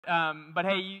But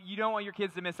hey, you don't want your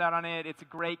kids to miss out on it. It's a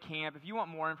great camp. If you want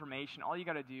more information, all you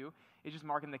got to do is just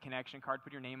mark in the connection card,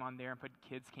 put your name on there, and put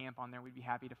kids camp on there. We'd be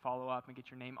happy to follow up and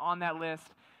get your name on that list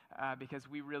because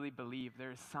we really believe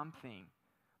there's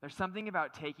something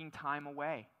about taking time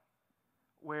away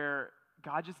where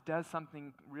God just does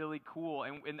something really cool.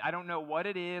 And I don't know what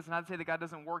it is. Not to say that God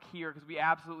doesn't work here, because we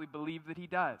absolutely believe that he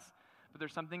does. But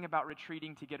there's something about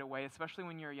retreating to get away, especially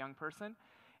when you're a young person.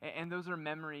 And those are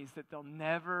memories that they'll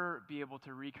never be able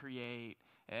to recreate.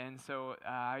 And so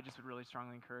I just would really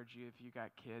strongly encourage you, if you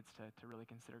got kids, to really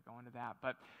consider going to that.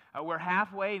 But we're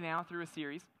halfway now through a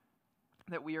series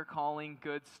that we are calling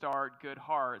Good Start, Good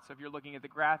Heart. So if you're looking at the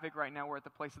graphic right now, we're at the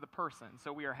place of the person.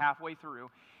 So we are halfway through.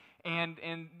 And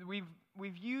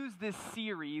we've used this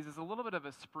series as a little bit of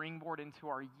a springboard into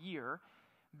our year,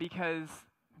 because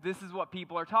this is what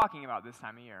people are talking about this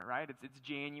time of year, right? It's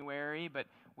January, but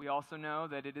we also know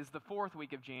that it is the 4th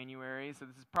week of January, so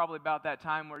this is probably about that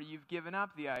time where you've given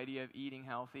up the idea of eating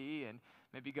healthy and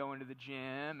maybe going to the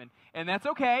gym, and that's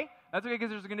okay. That's okay, because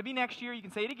there's going to be next year. You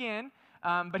can say it again.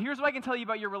 But here's what I can tell you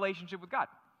about your relationship with God,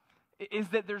 is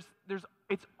that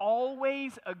it's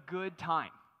always a good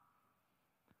time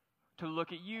to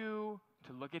look at you,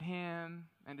 to look at him,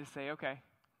 and to say, okay,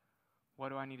 what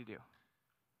do I need to do?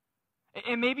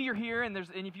 And maybe you're here, and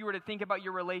if you were to think about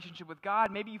your relationship with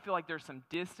God, maybe you feel like there's some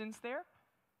distance there.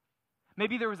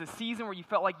 Maybe there was a season where you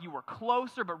felt like you were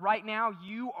closer, but right now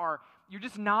you're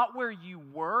just not where you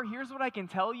were. Here's what I can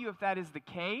tell you if that is the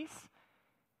case.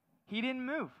 He didn't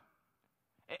move.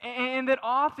 And that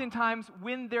oftentimes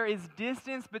when there is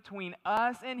distance between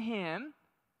us and him,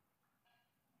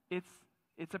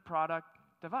 it's a product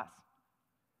of us.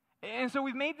 And so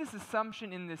we've made this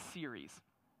assumption in this series.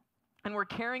 And we're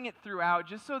carrying it throughout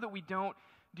just so that we don't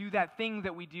do that thing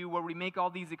that we do where we make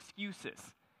all these excuses.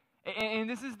 And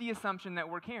this is the assumption that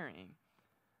we're carrying.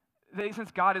 That since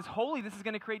God is holy, this is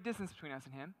going to create distance between us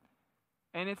and him.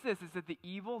 And it's that the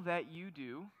evil that you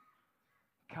do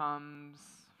comes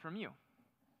from you.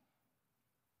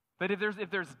 That if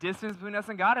there's distance between us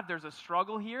and God, if there's a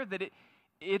struggle here, that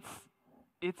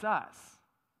it's us.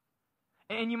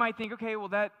 And you might think, okay, well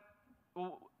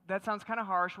that sounds kind of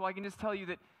harsh. Well, I can just tell you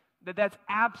that's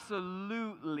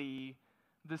absolutely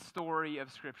the story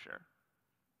of Scripture.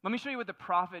 Let me show you what the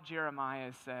prophet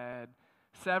Jeremiah said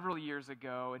several years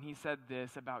ago, and he said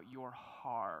this about your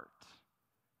heart.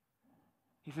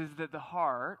 He says that the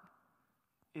heart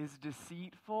is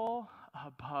deceitful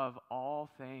above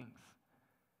all things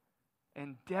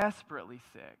and desperately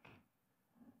sick.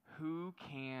 Who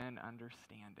can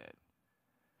understand it?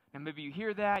 And maybe you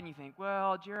hear that and you think,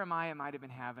 well, Jeremiah might have been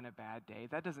having a bad day.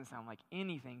 That doesn't sound like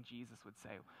anything Jesus would say.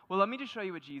 Well, let me just show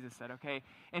you what Jesus said, okay?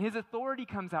 And his authority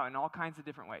comes out in all kinds of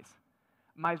different ways.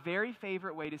 My very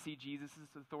favorite way to see Jesus'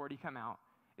 authority come out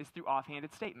is through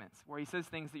offhanded statements, where he says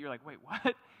things that you're like, wait,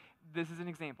 what? This is an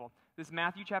example. This is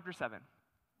Matthew chapter 7.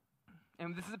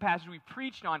 And this is a passage we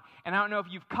preached on, and I don't know if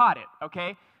you've caught it,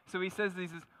 okay? So he says,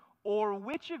 or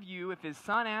which of you, if his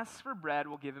son asks for bread,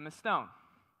 will give him a stone?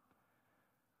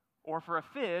 Or for a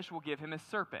fish, will give him a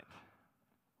serpent?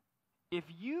 If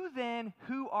you then,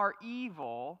 who are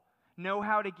evil, know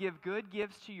how to give good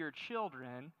gifts to your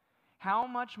children, how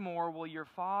much more will your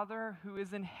Father who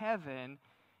is in heaven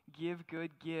give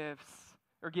good gifts,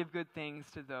 or give good things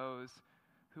to those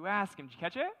who ask him? Did you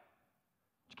catch it?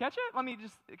 Did you catch it? Let me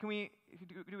just, do we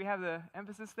have the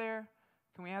emphasis there?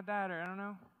 Can we add that, or I don't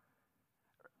know?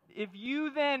 If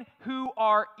you then, who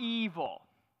are evil.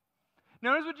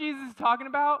 Notice what Jesus is talking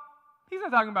about? He's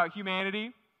not talking about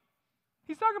humanity.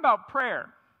 He's talking about prayer.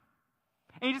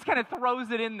 And he just kind of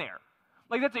throws it in there.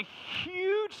 Like, that's a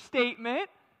huge statement.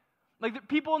 Like, the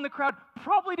people in the crowd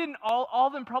probably didn't, all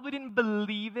of them probably didn't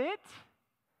believe it.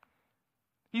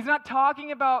 He's not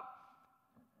talking about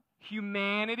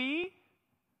humanity.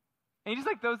 And he just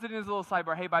like throws it in his little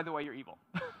sidebar. Hey, by the way, you're evil.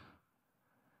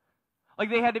 Like,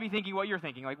 they had to be thinking what you're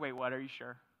thinking. Like, wait, what? Are you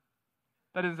sure?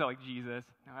 That doesn't sound like Jesus.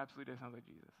 No, absolutely doesn't sound like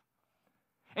Jesus.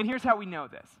 And here's how we know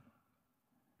this.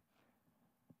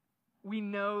 We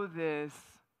know this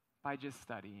by just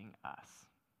studying us,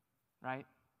 right?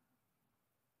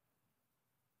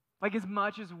 Like, as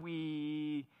much as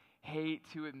we hate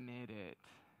to admit it,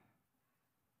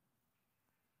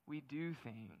 we do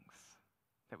things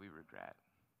that we regret.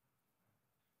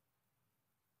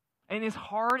 And as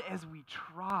hard as we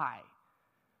try,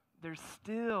 there's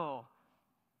still,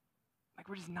 like,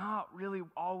 we're just not really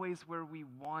always where we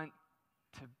want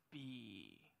to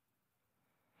be.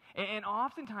 And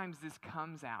oftentimes this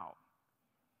comes out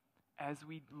as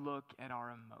we look at our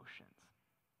emotions.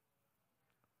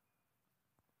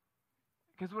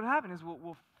 Because what will happen is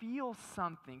we'll feel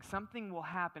something. Something will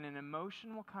happen, an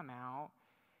emotion will come out,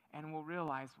 and we'll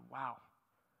realize, wow,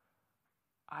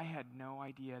 I had no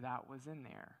idea that was in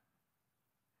there.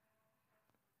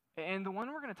 And the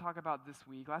one we're going to talk about this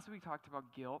week, last week we talked about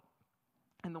guilt,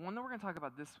 and the one that we're going to talk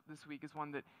about this week is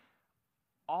one that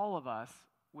all of us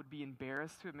would be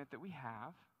embarrassed to admit that we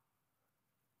have,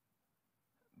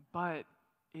 but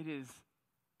it is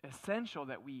essential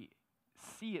that we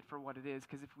see it for what it is,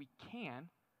 because if we can,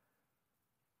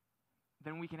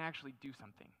 then we can actually do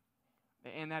something,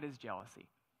 and that is jealousy.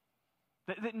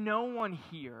 That no one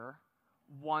here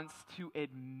wants to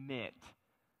admit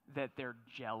that they're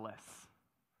jealous.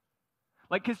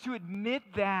 Like, because to admit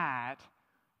that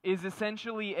is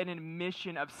essentially an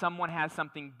admission of someone has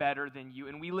something better than you,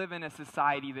 and we live in a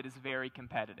society that is very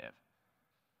competitive.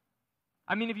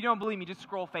 I mean, if you don't believe me, just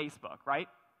scroll Facebook, right?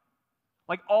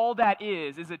 Like, all that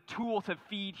is a tool to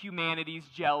feed humanity's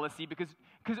jealousy, because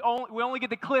we only get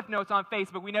the cliff notes on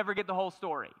Facebook, we never get the whole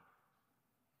story.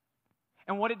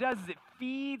 And what it does is it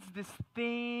feeds this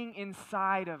thing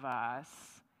inside of us,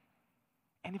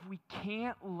 and if we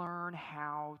can't learn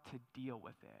how to deal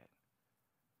with it,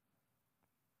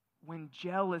 when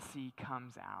jealousy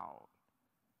comes out,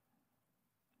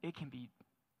 it can be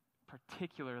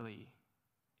particularly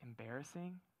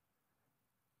embarrassing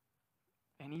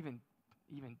and even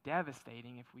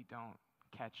devastating if we don't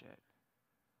catch it.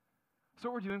 So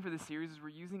what we're doing for this series is we're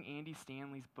using Andy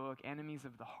Stanley's book, Enemies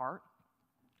of the Heart,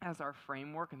 as our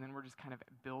framework, and then we're just kind of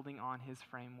building on his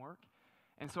framework.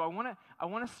 And so I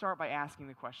want to start by asking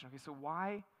the question, okay, so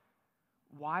why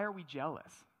are we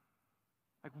jealous?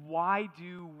 Like, why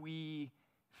do we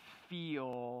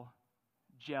feel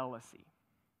jealousy?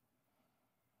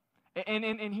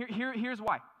 And here's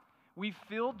why. We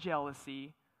feel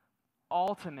jealousy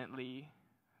ultimately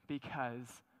because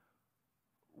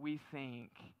we think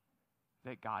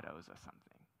that God owes us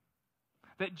something.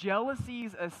 That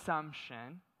jealousy's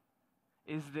assumption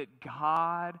is that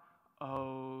God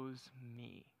owes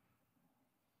me.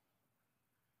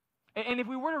 And if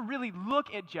we were to really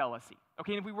look at jealousy,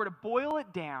 okay, and if we were to boil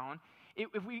it down,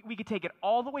 if we could take it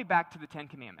all the way back to the Ten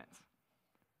Commandments.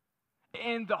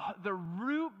 And the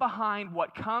root behind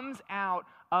what comes out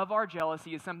of our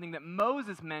jealousy is something that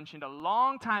Moses mentioned a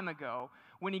long time ago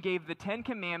when he gave the 10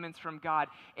 Commandments from God.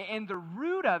 And the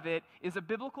root of it is a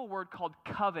biblical word called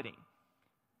coveting.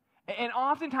 And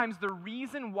oftentimes the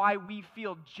reason why we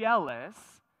feel jealous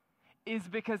is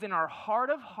because in our heart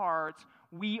of hearts,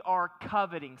 we are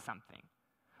coveting something.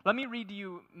 Let me read to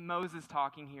you Moses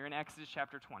talking here in Exodus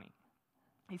chapter 20.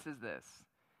 He says this.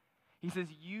 He says,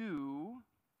 "You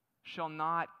shall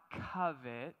not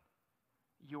covet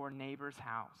your neighbor's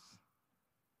house.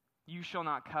 You shall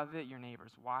not covet your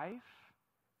neighbor's wife,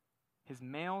 his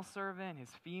male servant, his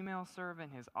female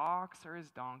servant, his ox or his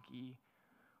donkey,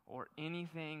 or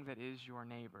anything that is your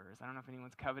neighbor's." I don't know if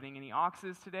anyone's coveting any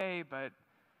oxes today, but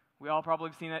we all probably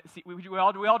have seen that. We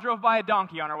all drove by a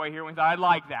donkey on our way here, and we thought, I'd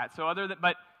like that. So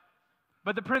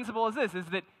but the principle is this, is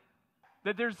that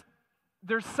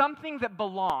there's something that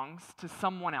belongs to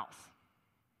someone else.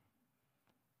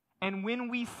 And when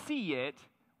we see it,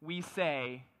 we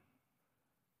say,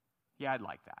 yeah, I'd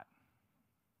like that.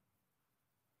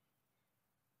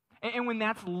 And when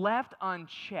that's left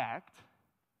unchecked,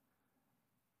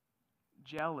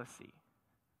 jealousy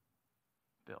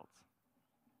builds.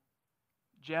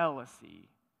 Jealousy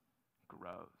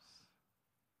grows.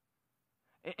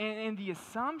 And the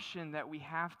assumption that we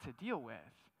have to deal with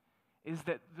is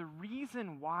that the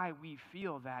reason why we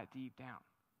feel that deep down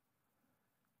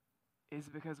is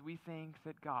because we think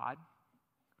that God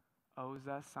owes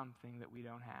us something that we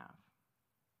don't have.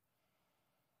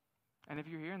 And if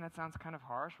you're here and that sounds kind of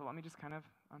harsh, well, let me just kind of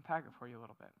unpack it for you a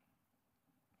little bit.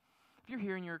 If you're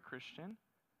here and you're a Christian,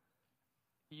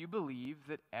 you believe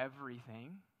that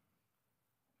everything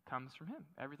comes from Him.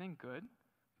 Everything good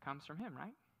comes from Him,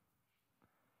 right?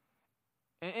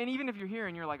 And even if you're here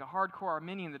and you're like a hardcore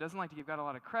Arminian that doesn't like to give God a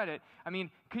lot of credit, I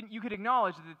mean, you could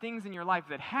acknowledge that the things in your life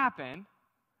that happen,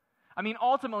 I mean,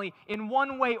 ultimately, in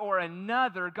one way or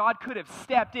another, God could have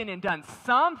stepped in and done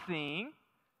something.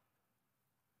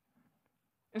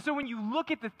 And so when you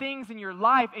look at the things in your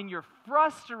life and you're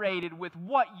frustrated with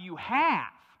what you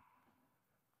have,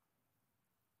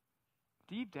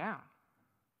 deep down,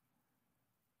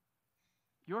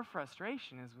 your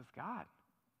frustration is with God,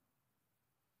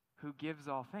 who gives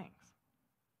all things.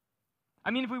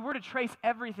 I mean, if we were to trace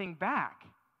everything back,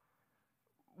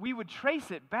 we would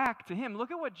trace it back to Him. Look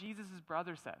at what Jesus'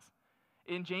 brother says.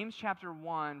 In James chapter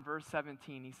 1, verse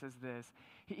 17, he says this.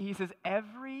 He says,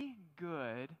 "Every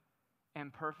good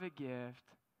and perfect gift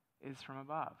is from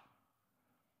above,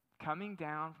 coming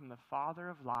down from the Father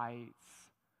of lights,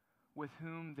 with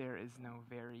whom there is no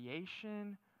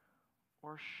variation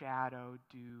or shadow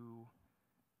due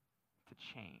to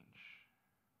change.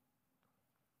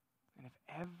 And if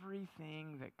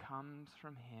everything that comes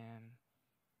from him,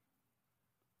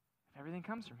 if everything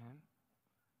comes from him,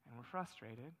 and we're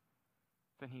frustrated,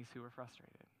 then he's who we're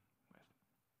frustrated with.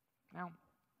 Now,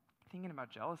 thinking about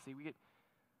jealousy,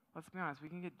 let's be honest, we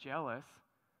can get jealous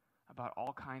about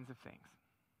all kinds of things.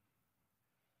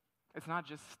 It's not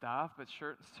just stuff, but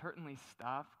certainly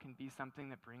stuff can be something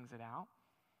that brings it out.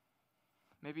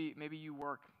 Maybe you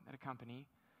work at a company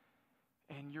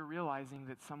and you're realizing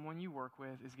that someone you work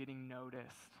with is getting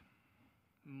noticed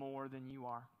more than you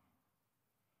are.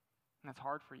 And that's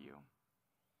hard for you.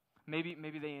 Maybe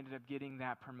they ended up getting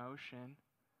that promotion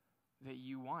that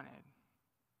you wanted.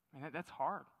 I mean, that's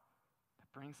hard.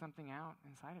 That brings something out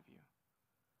inside of you.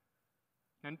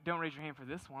 Now, don't raise your hand for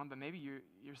this one, but maybe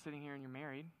you're sitting here and you're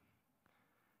married,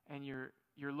 and you're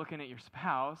looking at your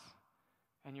spouse,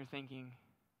 and you're thinking,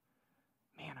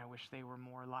 man, I wish they were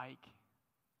more like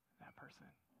that person.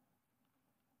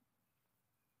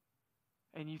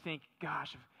 And you think,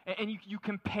 gosh, and you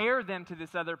compare them to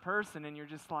this other person, and you're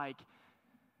just like,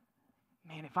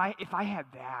 man, if I had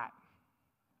that,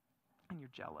 and you're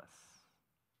jealous.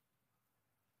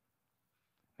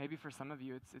 Maybe for some of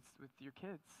you, it's with your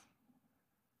kids,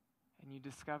 and you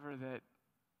discover that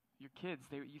your kids,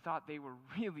 you thought they were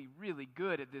really, really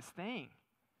good at this thing,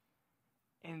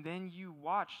 and then you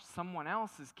watch someone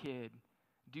else's kid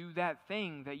do that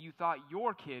thing that you thought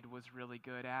your kid was really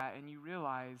good at, and you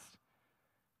realized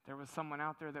there was someone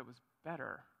out there that was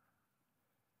better.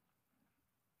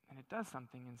 And it does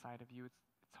something inside of you. It's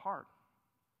hard.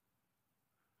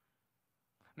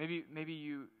 Maybe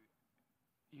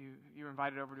you're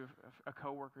invited over to a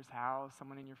coworker's house,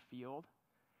 someone in your field,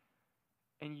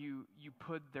 and you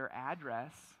put their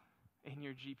address in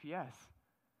your GPS.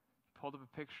 Pulled up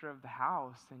a picture of the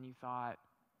house, and you thought,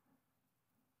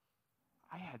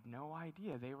 I had no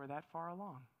idea they were that far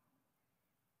along.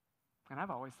 And I've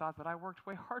always thought that I worked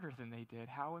way harder than they did.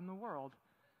 How in the world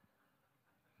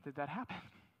did that happen?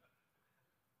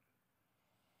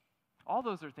 All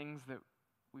those are things that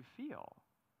we feel.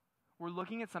 We're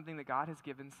looking at something that God has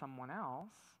given someone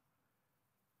else,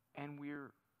 and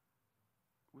we're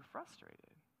frustrated.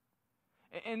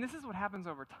 And this is what happens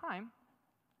over time,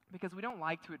 because we don't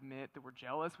like to admit that we're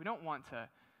jealous. We don't want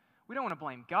to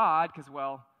blame God, because,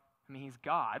 well, I mean, he's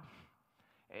God.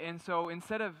 And so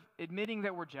instead of admitting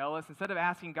that we're jealous, instead of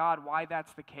asking God why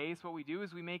that's the case, what we do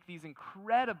is we make these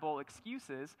incredible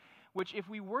excuses, which if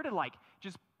we were to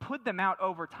just put them out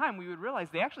over time, we would realize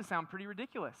they actually sound pretty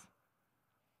ridiculous.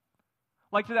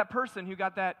 Like to that person who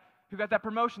got that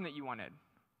promotion that you wanted.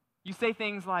 You say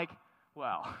things like,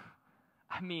 well,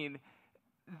 I mean,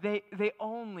 they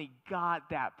only got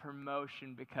that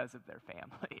promotion because of their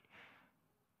family.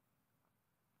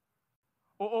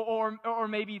 Or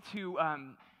maybe to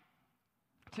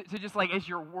just as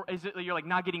you're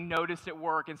not getting noticed at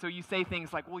work, and so you say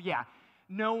things like, well, yeah,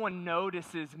 no one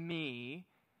notices me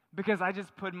because I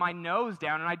just put my nose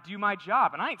down and I do my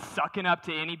job, and I ain't sucking up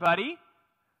to anybody.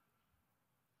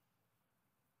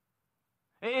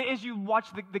 As you watch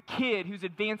the kid who's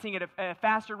advancing at a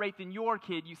faster rate than your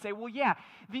kid, you say, well, yeah,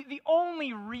 the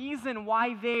only reason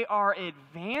why they are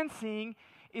advancing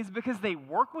is because they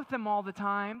work with them all the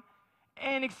time.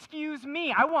 And excuse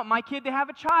me, I want my kid to have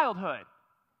a childhood.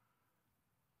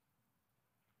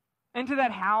 And to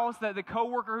that house, the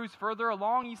coworker who's further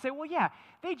along, you say, well, yeah,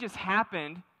 they just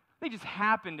happened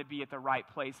to be at the right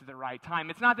place at the right time.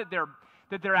 It's not that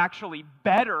they're actually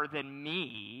better than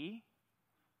me.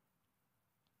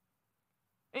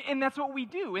 And that's what we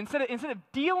do. Instead of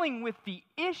dealing with the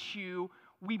issue,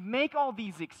 we make all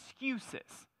these excuses.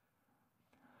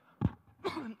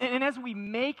 And as we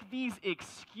make these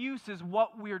excuses,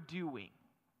 what we're doing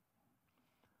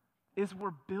is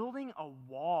we're building a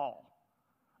wall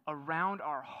around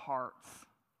our hearts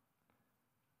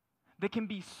that can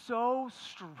be so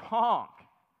strong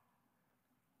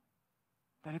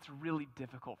that it's really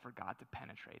difficult for God to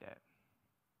penetrate it.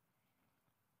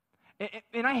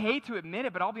 And I hate to admit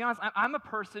it, but I'll be honest, I'm a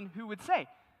person who would say,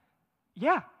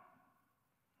 yeah,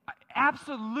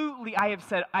 absolutely, I have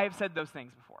said those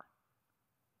things before.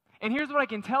 And here's what I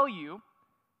can tell you,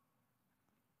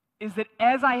 is that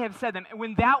as I have said them,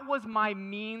 when that was my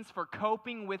means for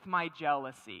coping with my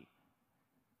jealousy,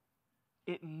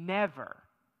 it never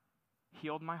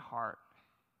healed my heart.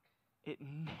 It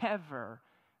never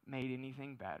made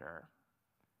anything better.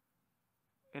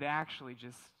 It actually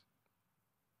just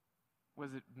was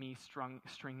me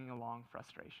stringing along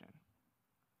frustration.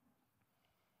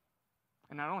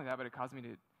 And not only that, but it caused me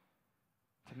to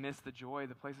miss the joy of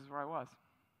the places where I was.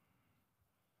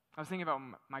 I was thinking about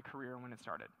my career when it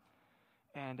started.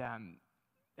 And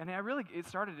it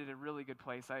started at a really good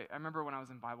place. I remember when I was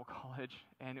in Bible college,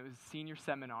 and it was senior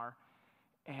seminar,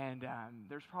 and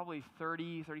there's probably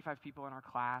 30, 35 people in our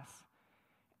class,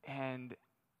 and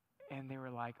they were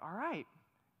like, all right,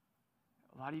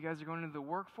 a lot of you guys are going into the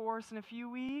workforce in a few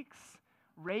weeks.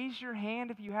 Raise your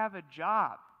hand if you have a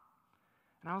job.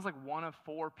 And I was like one of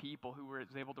 4 people who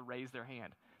was able to raise their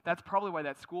hand. That's probably why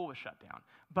that school was shut down.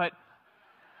 But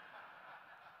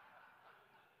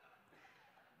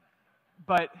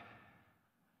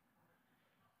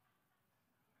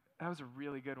that was a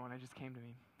really good one. It just came to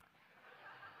me.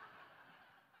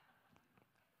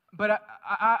 But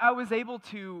I was able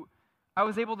to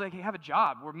have a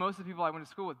job where most of the people I went to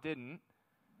school with didn't.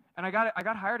 And I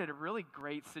got hired at a really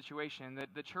great situation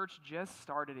that the church just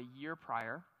started a year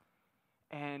prior,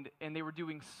 and they were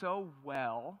doing so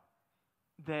well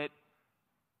that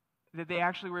they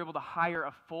actually were able to hire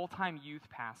a full-time youth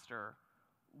pastor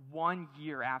 1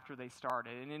 year after they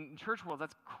started. And in church world,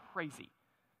 that's crazy.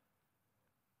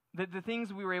 The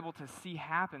things we were able to see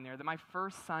happen there, that my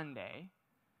first Sunday,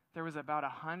 there was about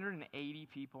 180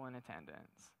 people in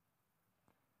attendance.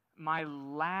 My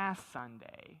last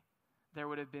Sunday, there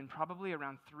would have been probably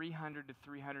around 300 to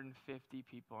 350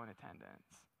 people in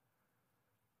attendance.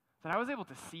 That I was able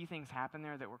to see things happen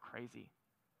there that were crazy.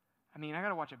 I mean, I got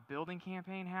to watch a building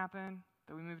campaign happen,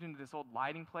 that we moved into this old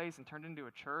lighting place and turned into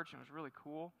a church, and it was really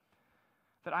cool.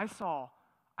 That I saw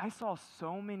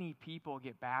so many people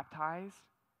get baptized.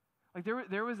 Like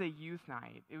there was a youth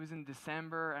night. It was in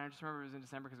December, and I just remember it was in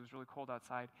December because it was really cold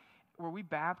outside, where we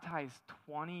baptized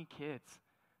 20 kids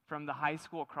from the high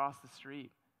school across the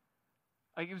street.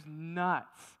 Like, it was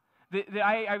nuts.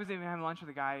 I was even having lunch with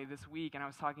a guy this week, and I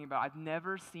was talking about, I've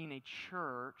never seen a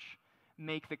church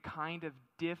make the kind of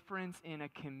difference in a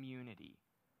community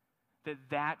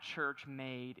that church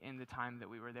made in the time that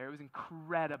we were there. It was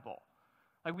incredible.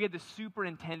 Like, we had the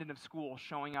superintendent of school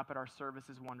showing up at our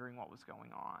services wondering what was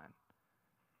going on.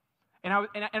 And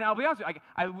I'll be honest with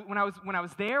you, when I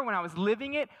was there, when I was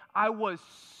living it, I was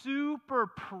super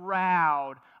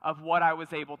proud of what I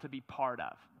was able to be part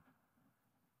of.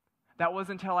 That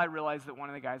wasn't until I realized that one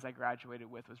of the guys I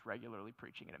graduated with was regularly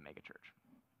preaching at a megachurch.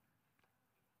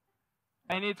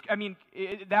 And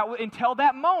until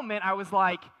that moment, I was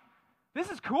like,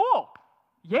 this is cool.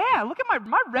 Yeah, look at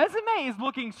my resume is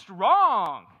looking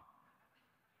strong.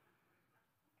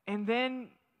 And then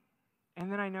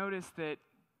I noticed that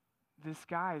this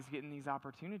guy is getting these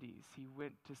opportunities. He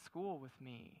went to school with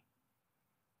me.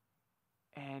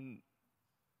 And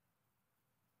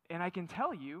I can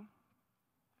tell you,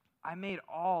 I made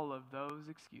all of those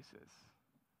excuses.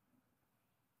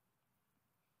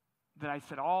 That I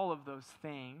said all of those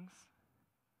things.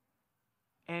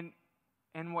 And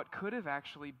what could have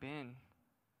actually been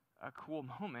a cool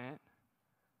moment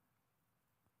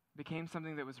became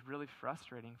something that was really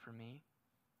frustrating for me,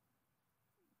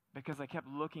 because I kept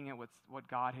looking at what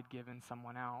God had given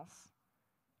someone else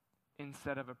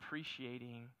instead of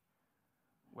appreciating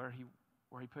where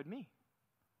he put me.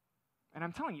 And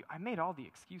I'm telling you, I made all the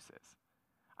excuses.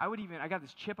 I got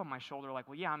this chip on my shoulder like,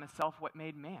 well, yeah, I'm a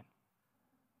self-made man.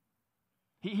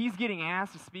 He's getting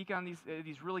asked to speak on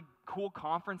these really cool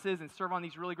conferences and serve on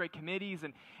these really great committees,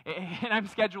 and I'm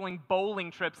scheduling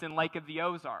bowling trips in Lake of the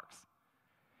Ozarks.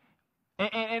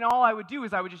 And all I would do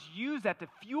is I would just use that to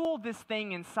fuel this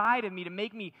thing inside of me to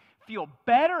make me feel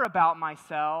better about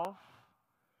myself,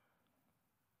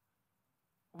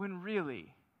 when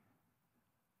really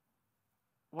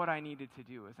what I needed to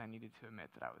do is I needed to admit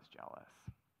that I was jealous.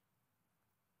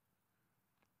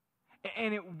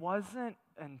 And it wasn't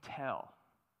until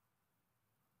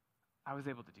I was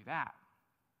able to do that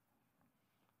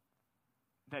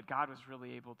God was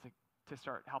really able to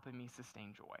start helping me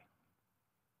sustain joy.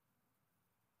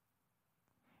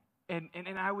 And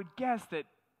I would guess that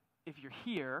if you're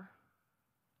here,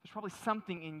 there's probably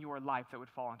something in your life that would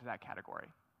fall into that category.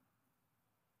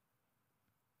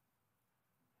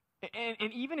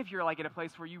 And even if you're like at a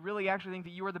place where you really actually think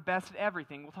that you are the best at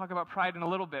everything, we'll talk about pride in a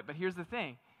little bit, but here's the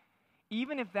thing.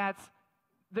 Even if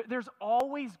there's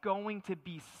always going to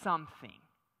be something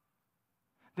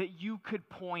that you could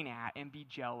point at and be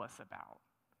jealous about.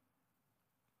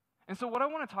 And so what I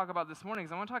want to talk about this morning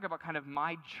is I want to talk about kind of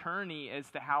my journey as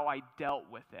to how I dealt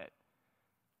with it.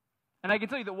 And I can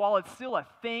tell you that while it's still a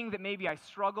thing that maybe I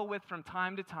struggle with from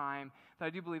time to time, that I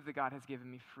do believe that God has given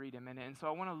me freedom in it. And so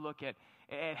I want to look at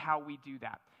how we do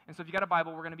that. And so if you got a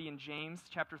Bible, we're going to be in James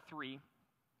chapter 3.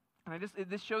 And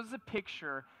this shows a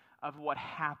picture of what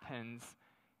happens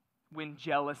when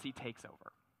jealousy takes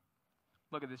over.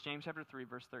 Look at this, James chapter 3,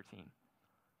 verse 13.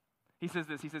 He says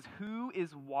this, he says, "Who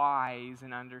is wise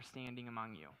and understanding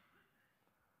among you?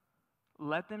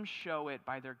 Let them show it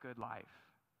by their good life,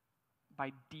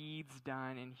 by deeds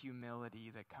done in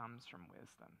humility that comes from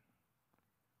wisdom.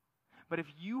 But if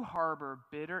you harbor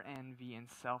bitter envy and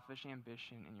selfish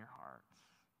ambition in your hearts,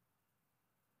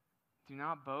 do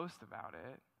not boast about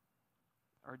it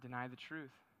or deny the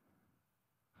truth."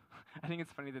 I think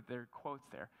it's funny that there are quotes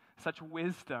there. "Such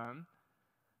wisdom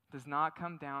does not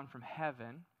come down from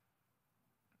heaven,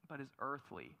 but is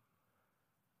earthly,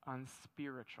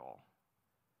 unspiritual,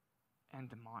 and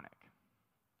demonic.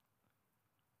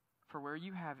 For where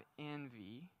you have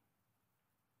envy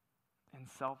and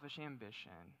selfish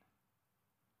ambition,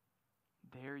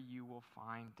 there you will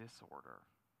find disorder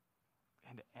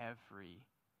and every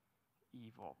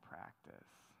evil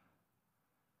practice."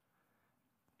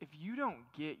 If you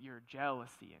don't get your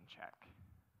jealousy in check,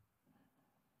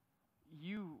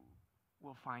 you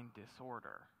will find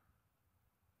disorder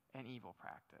and evil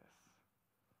practice.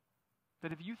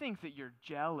 That if you think that your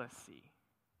jealousy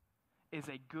is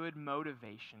a good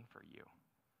motivation for you,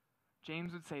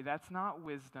 James would say that's not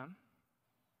wisdom.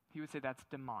 He would say that's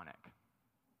demonic.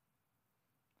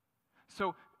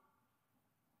 So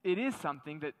it is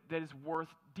something that is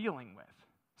worth dealing with.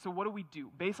 So what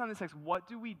do? Based on this text, what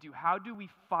do we do? How do we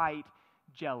fight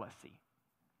jealousy?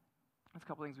 There's a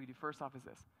couple things we do. First off is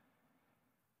this,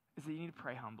 is that you need to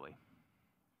pray humbly.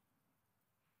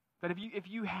 That if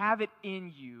you have it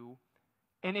in you,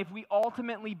 and if we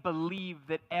ultimately believe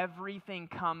that everything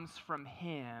comes from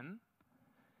Him,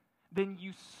 then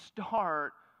you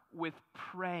start with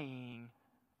praying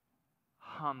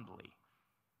humbly.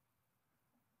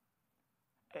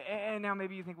 And now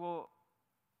maybe you think, well,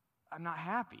 I'm not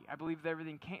happy. I believe that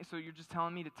everything came. So you're just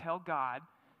telling me to tell God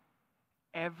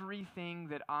everything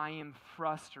that I am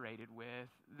frustrated with,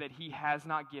 that He has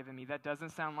not given me. That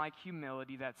doesn't sound like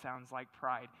humility. That sounds like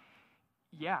pride.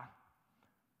 Yeah.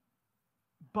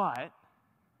 But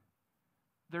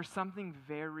there's something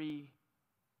very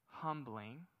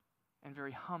humbling and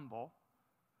very humble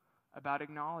about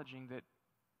acknowledging that,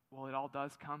 well, it all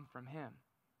does come from Him.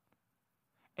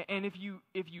 And if you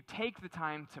take the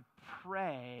time to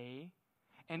pray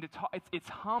and to talk, it's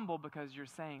humble because you're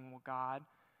saying, well, God,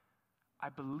 I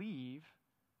believe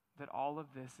that all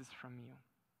of this is from you.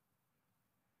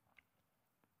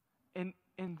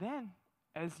 And then,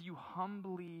 as you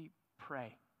humbly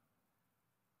pray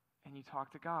and you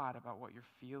talk to God about what you're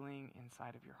feeling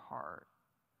inside of your heart,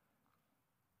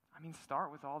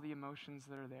 start with all the emotions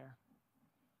that are there.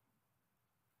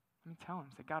 Tell Him,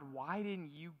 say, God, why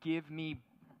didn't you give me?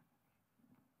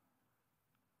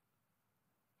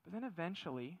 But then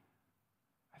eventually,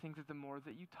 I think that the more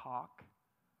that you talk,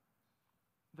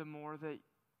 the more that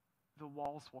the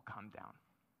walls will come down.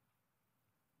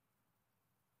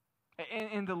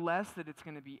 And the less that it's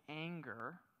going to be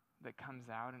anger that comes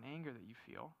out and anger that you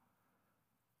feel,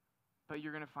 but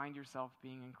you're going to find yourself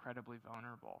being incredibly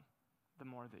vulnerable the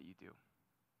more that you do.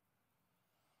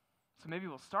 So maybe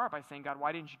we'll start by saying, God,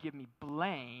 why didn't you give me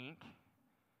blank?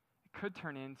 It could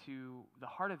turn into the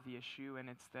heart of the issue, and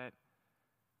it's that,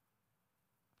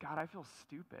 God, I feel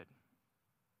stupid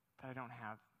that I don't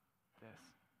have this.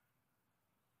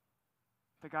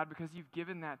 That God, because you've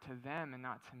given that to them and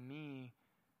not to me,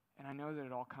 and I know that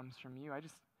it all comes from you,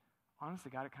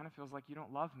 honestly, God, it kind of feels like you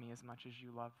don't love me as much as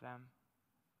you love them.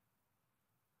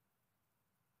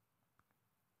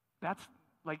 That's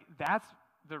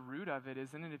the root of it,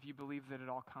 isn't it? If you believe that it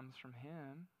all comes from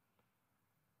Him.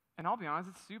 And I'll be honest,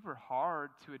 it's super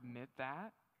hard to admit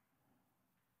that.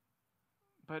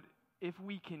 But if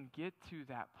we can get to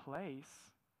that place,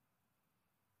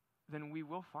 then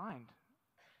we'll find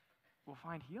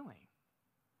healing.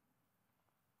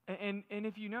 And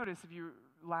if you notice,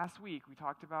 last week we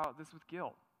talked about this with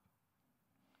guilt.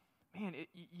 Man,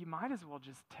 you might as well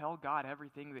just tell God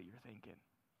everything that you're thinking.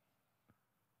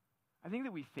 I think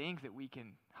that we think that we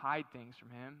can hide things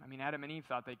from Him. Adam and Eve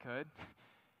thought they could.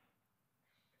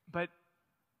 But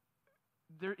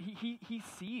he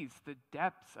sees the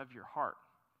depths of your heart.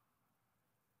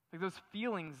 Like those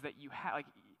feelings that you have, like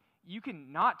you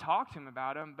can not talk to Him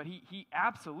about them, but he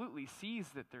absolutely sees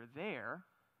that they're there.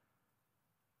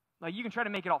 Like you can try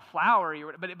to make it all flowery,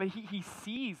 but he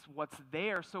sees what's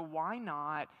there. So why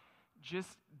not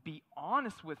just be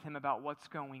honest with Him about what's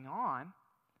going on?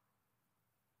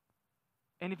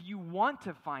 And if you want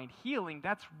to find healing,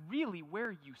 that's really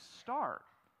where you start.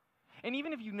 And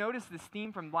even if you notice this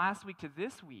theme from last week to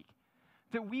this week,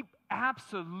 that we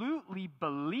absolutely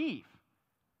believe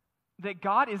that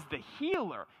God is the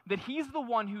healer, that He's the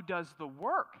one who does the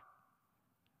work.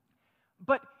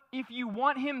 But if you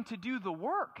want him to do the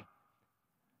work,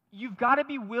 you've got to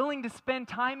be willing to spend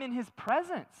time in his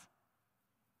presence.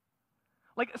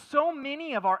 Like, so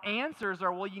many of our answers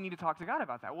are, well, you need to talk to God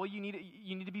about that. Well, you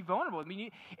need to be vulnerable.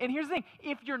 And here's the thing.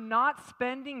 If you're not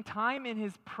spending time in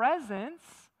his presence,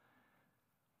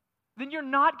 then you're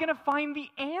not going to find the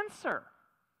answer.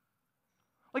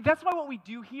 Like, that's why what we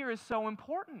do here is so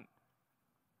important.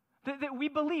 That we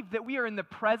believe that we are in the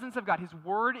presence of God. His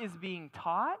word is being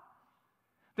taught.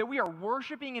 That we are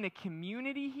worshiping in a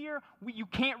community here. You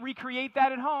can't recreate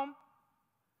that at home.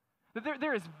 That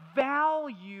there is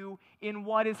value in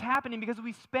what is happening because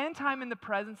we spend time in the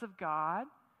presence of God.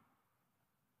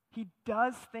 He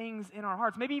does things in our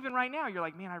hearts. Maybe even right now, you're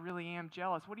like, man, I really am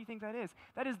jealous. What do you think that is?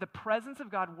 That is the presence of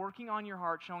God working on your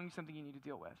heart, showing you something you need to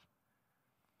deal with.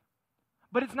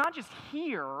 But it's not just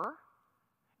here.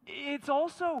 It's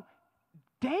also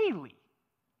daily.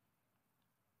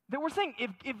 That we're saying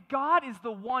if God is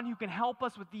the one who can help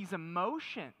us with these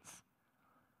emotions,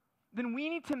 then we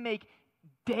need to make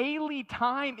daily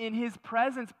time in his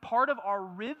presence part of our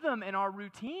rhythm and our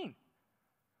routine.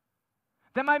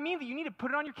 That might mean that you need to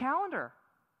put it on your calendar.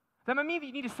 That might mean that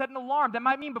you need to set an alarm. That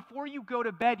might mean before you go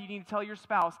to bed, you need to tell your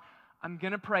spouse, I'm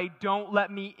going to pray, don't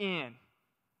let me in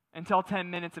until 10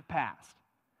 minutes have passed.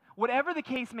 Whatever the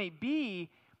case may be,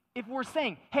 if we're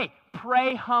saying, hey,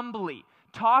 pray humbly,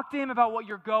 talk to him about what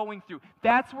you're going through,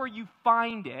 that's where you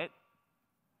find it.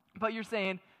 But you're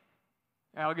saying,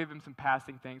 I'll give him some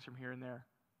passing things from here and there.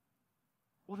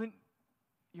 Well, then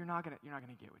you're not gonna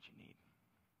get what you need.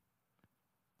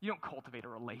 You don't cultivate a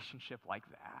relationship like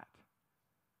that,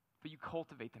 but you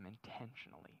cultivate them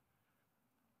intentionally.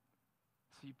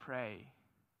 So you pray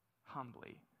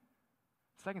humbly.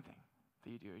 Second thing that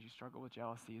you do as you struggle with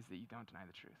jealousy is that you don't deny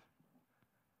the truth.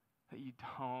 That you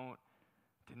don't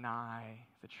deny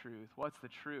the truth. What's the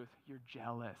truth? You're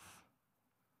jealous.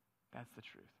 That's the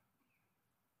truth.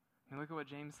 And look at what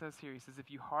James says here. He says, if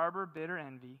you harbor bitter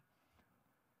envy,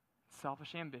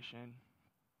 selfish ambition,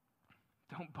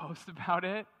 don't boast about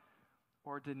it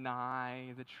or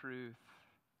deny the truth.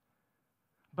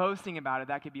 Boasting about it,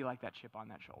 that could be like that chip on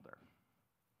that shoulder,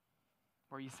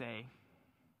 where you say,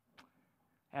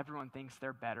 everyone thinks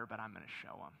they're better, but I'm going to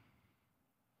show them.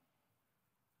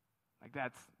 Like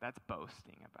that's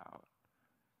boasting about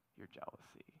your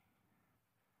jealousy.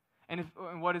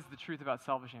 And what is the truth about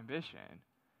selfish ambition?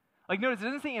 Like, notice, it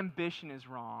doesn't say ambition is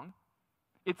wrong.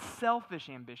 It's selfish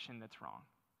ambition that's wrong.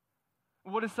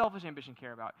 What does selfish ambition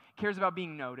care about? It cares about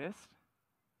being noticed.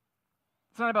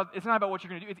 It's not about what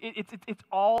you're going to do. It's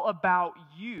all about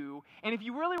you. And if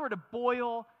you really were to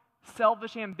boil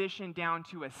selfish ambition down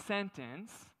to a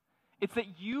sentence, it's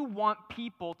that you want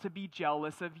people to be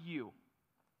jealous of you.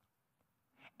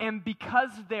 And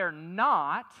because they're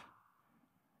not,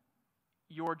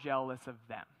 you're jealous of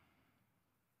them.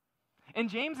 And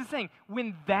James is saying,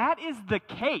 when that is the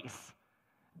case,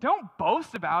 don't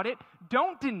boast about it,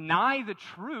 don't deny the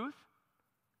truth,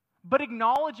 but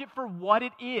acknowledge it for what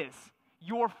it is.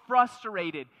 You're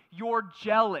frustrated, you're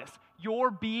jealous,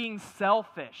 you're being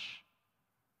selfish.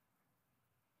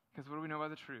 Because what do we know about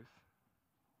the truth?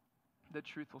 The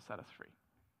truth will set us free.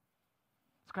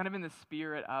 It's kind of in the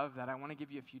spirit of that. I want to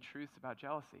give you a few truths about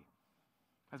jealousy.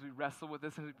 As we wrestle with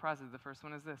this and we process it, the first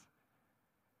one is this.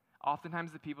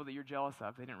 Oftentimes the people that you're jealous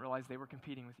of, they didn't realize they were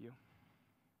competing with you.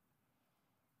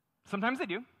 Sometimes they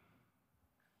do.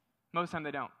 Most of the time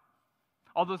they don't.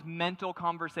 All those mental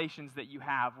conversations that you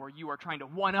have where you are trying to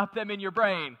one-up them in your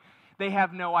brain, they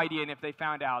have no idea, and if they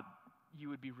found out, you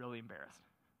would be really embarrassed.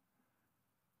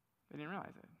 They didn't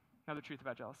realize it. Another truth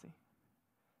about jealousy.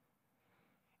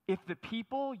 If the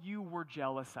people you were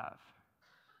jealous of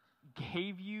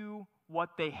gave you what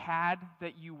they had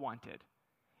that you wanted,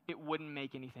 it wouldn't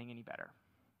make anything any better.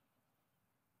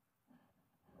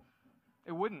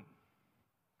 It wouldn't.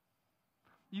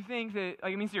 You think that,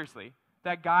 seriously,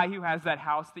 that guy who has that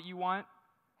house that you want,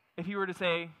 if he were to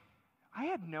say, I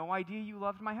had no idea you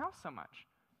loved my house so much.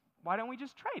 Why don't we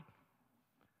just trade?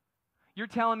 You're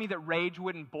telling me that rage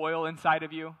wouldn't boil inside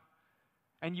of you?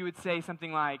 And you would say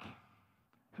something like,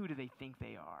 who do they think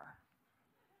they are?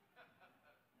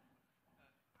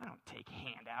 I don't take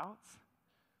handouts.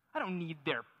 I don't need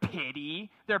their pity.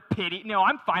 No,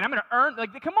 I'm fine. I'm going to earn.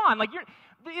 Come on.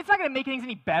 It's not going to make things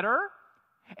any better.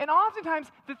 And oftentimes,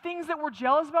 the things that we're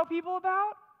jealous about people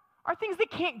about are things they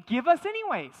can't give us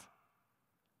anyways.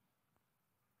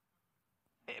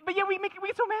 But yet we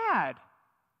get so mad.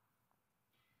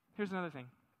 Here's another thing.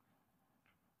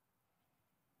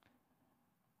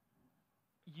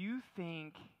 You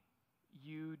think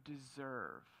you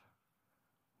deserve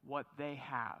what they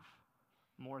have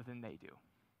more than they do.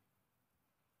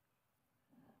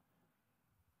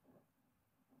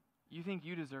 you think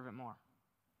you deserve it more.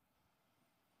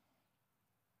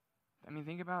 I mean,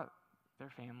 think about their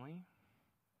family.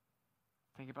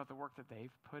 Think about the work that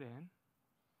they've put in.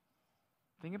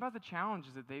 Think about the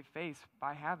challenges that they've faced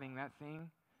by having that thing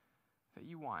that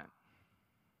you want.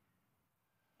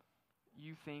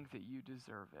 You think that you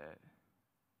deserve it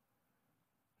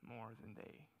more than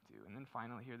they do. And then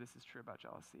finally here, this is true about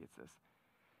jealousy. It's this.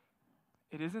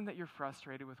 It isn't that you're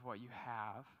frustrated with what you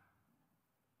have.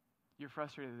 You're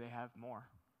frustrated that they have more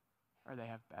or they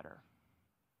have better.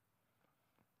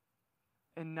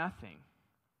 And nothing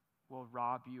will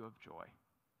rob you of joy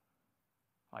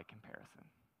like comparison.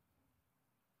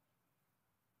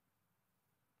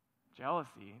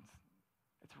 Jealousy,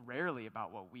 it's rarely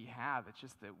about what we have. It's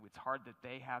just that it's hard that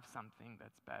they have something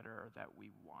that's better or that we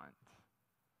want.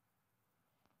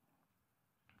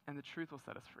 And the truth will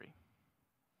set us free.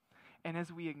 And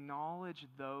as we acknowledge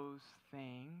those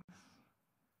things,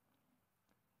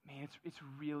 man, it's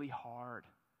really hard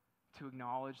to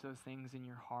acknowledge those things in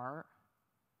your heart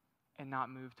and not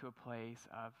move to a place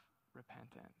of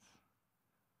repentance.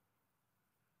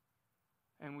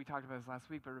 And we talked about this last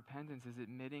week, but repentance is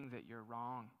admitting that you're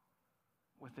wrong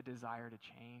with the desire to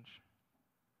change.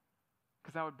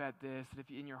 Because I would bet this, that if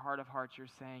in your heart of hearts you're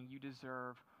saying you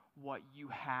deserve what you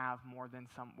have more than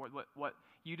what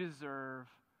you deserve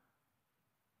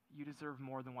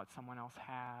more than what someone else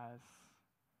has.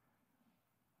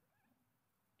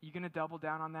 You going to double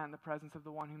down on that in the presence of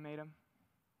the one who made him?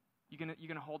 You going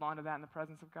to hold on to that in the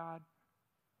presence of God?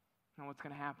 And what's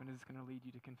going to happen is it's going to lead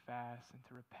you to confess and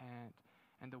to repent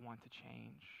and to want to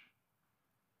change.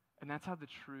 And that's how the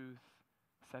truth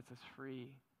sets us free.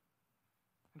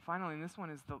 And finally, and this one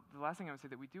is the last thing I would say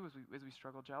that we do as we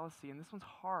struggle jealousy, and this one's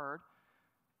hard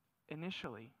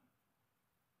initially.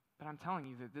 But I'm telling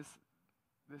you that this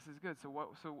is good.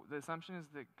 So the assumption is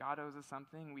that God owes us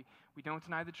something. We don't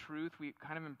deny the truth. We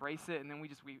kind of embrace it, and then we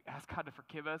ask God to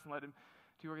forgive us and let him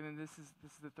do work. And then this is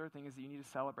the third thing, is that you need to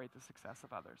celebrate the success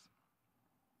of others.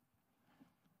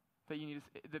 That you need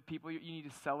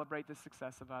to celebrate the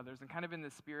success of others. And kind of in the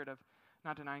spirit of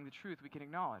not denying the truth, we can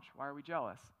acknowledge, why are we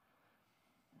jealous?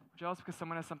 We're jealous because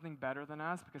someone has something better than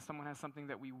us, because someone has something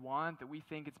that we want, that we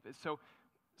think it's so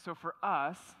for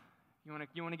us, you want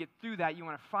to get through that, you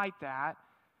want to fight that,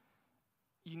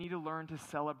 you need to learn to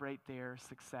celebrate their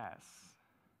success.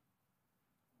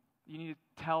 You need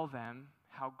to tell them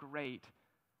how great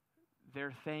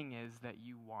their thing is that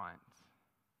you want.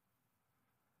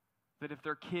 That if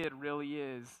their kid really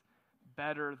is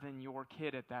better than your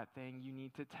kid at that thing, you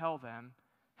need to tell them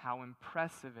how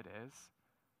impressive it is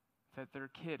that their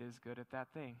kid is good at that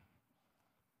thing.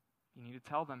 You need to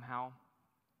tell them how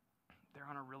they're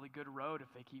on a really good road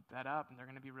if they keep that up, and they're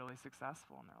going to be really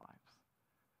successful in their lives.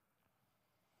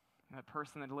 And that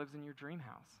person that lives in your dream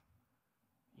house,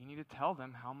 you need to tell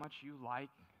them how much you like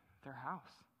their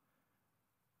house.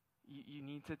 You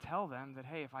need to tell them that,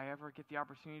 hey, if I ever get the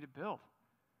opportunity to build,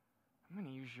 I'm going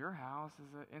to use your house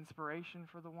as an inspiration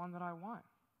for the one that I want.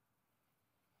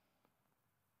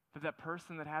 That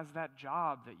person that has that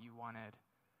job that you wanted,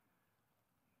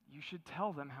 you should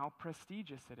tell them how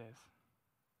prestigious it is.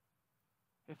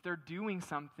 If they're doing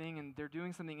something and they're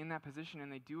doing something in that position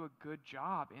and they do a good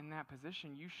job in that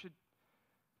position, you should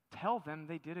tell them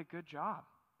they did a good job.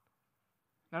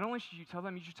 Not only should you tell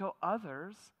them, you should tell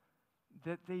others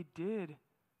that they did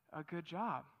a good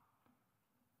job.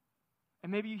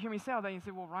 And maybe you hear me say all that and you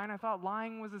say, well, Ryan, I thought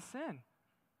lying was a sin.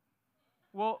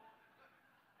 Well,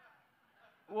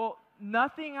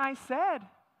 nothing I said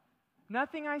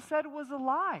was a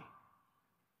lie.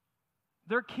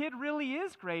 Their kid really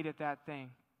is great at that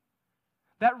thing.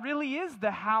 That really is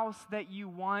the house that you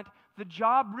want. The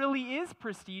job really is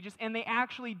prestigious, and they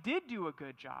actually did do a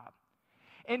good job.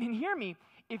 And hear me,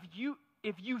 if you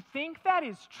think that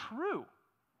is true,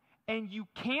 and you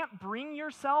can't bring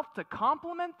yourself to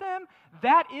compliment them,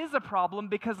 that is a problem,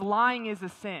 because lying is a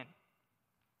sin.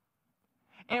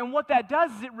 And what that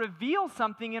does is it reveals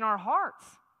something in our hearts.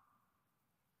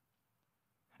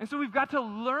 And so we've got to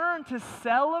learn to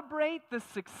celebrate the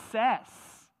success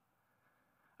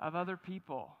of other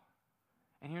people.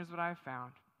 And here's what I've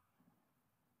found.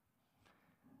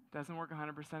 It doesn't work 100%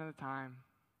 of the time,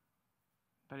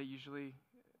 but it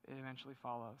eventually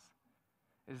follows,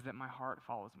 is that my heart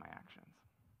follows my actions.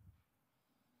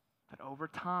 That over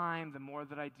time, the more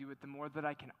that I do it, the more that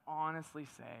I can honestly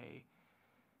say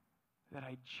that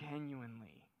I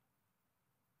genuinely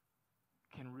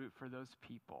can root for those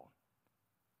people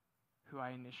who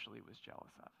I initially was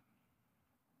jealous of.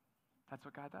 That's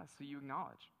what God does. So you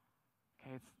acknowledge,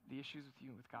 okay, it's the issues with you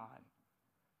and with God.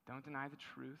 Don't deny the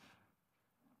truth,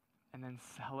 and then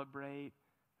celebrate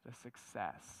the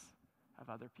success of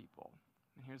other people.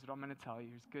 And here's what I'm going to tell you.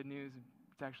 Here's good news.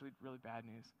 It's actually really bad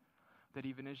news. That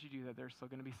even as you do that, there's still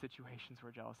going to be situations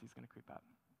where jealousy is going to creep up.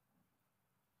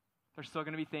 There's still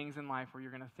going to be things in life where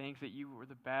you're going to think that you were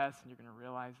the best and you're going to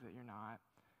realize that you're not.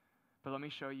 But let me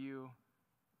show you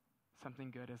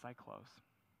something good as I close.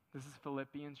 This is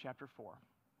Philippians chapter 4.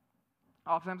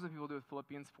 Oftentimes what people do with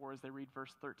Philippians 4 is they read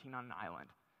verse 13 on an island.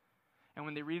 And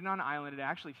when they read it on an island, it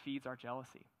actually feeds our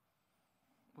jealousy.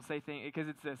 We'll say things, because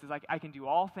it's this, it's like, I can do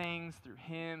all things through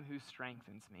him who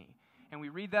strengthens me. And we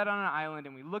read that on an island,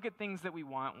 and we look at things that we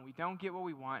want, when we don't get what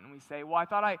we want, and we say, well, I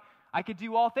thought I could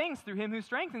do all things through him who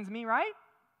strengthens me, right?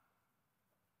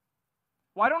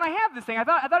 Why don't I have this thing? I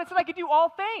thought it said I could do all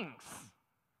things.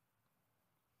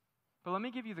 But let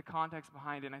me give you the context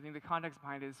behind it, and I think the context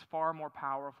behind it is far more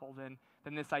powerful than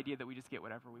this idea that we just get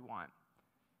whatever we want.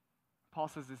 Paul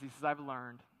says this, he says, I've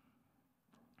learned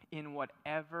in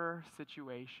whatever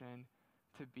situation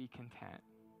to be content.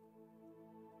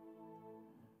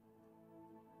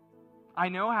 I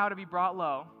know how to be brought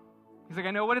low. He's like,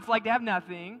 I know what it's like to have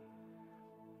nothing.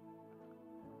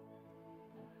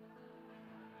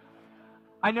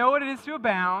 I know what it is to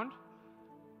abound.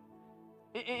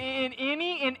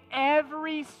 In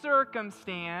every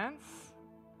circumstance,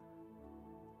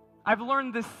 I've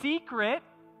learned the secret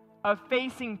of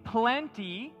facing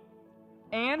plenty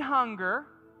and hunger,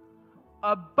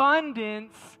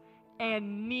 abundance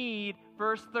and need.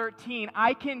 Verse 13,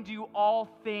 I can do all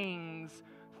things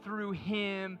through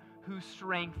him who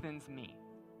strengthens me.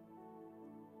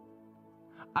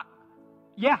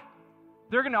 Yeah,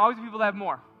 there are going to always be people that have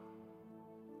more.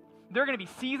 There are going to be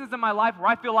seasons in my life where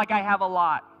I feel like I have a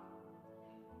lot.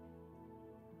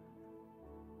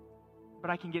 But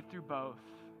I can get through both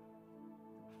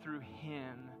through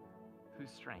him who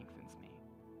strengthens me.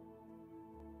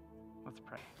 Let's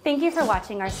pray. Thank you for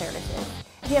watching our services.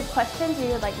 If you have questions or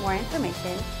you would like more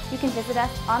information, you can visit us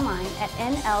online at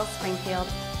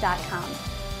nlspringfield.com.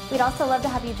 We'd also love to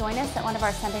have you join us at one of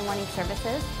our Sunday morning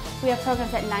services. We have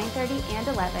programs at 9:30 and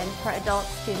 11 for adults,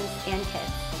 students, and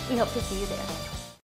kids. We hope to see you there.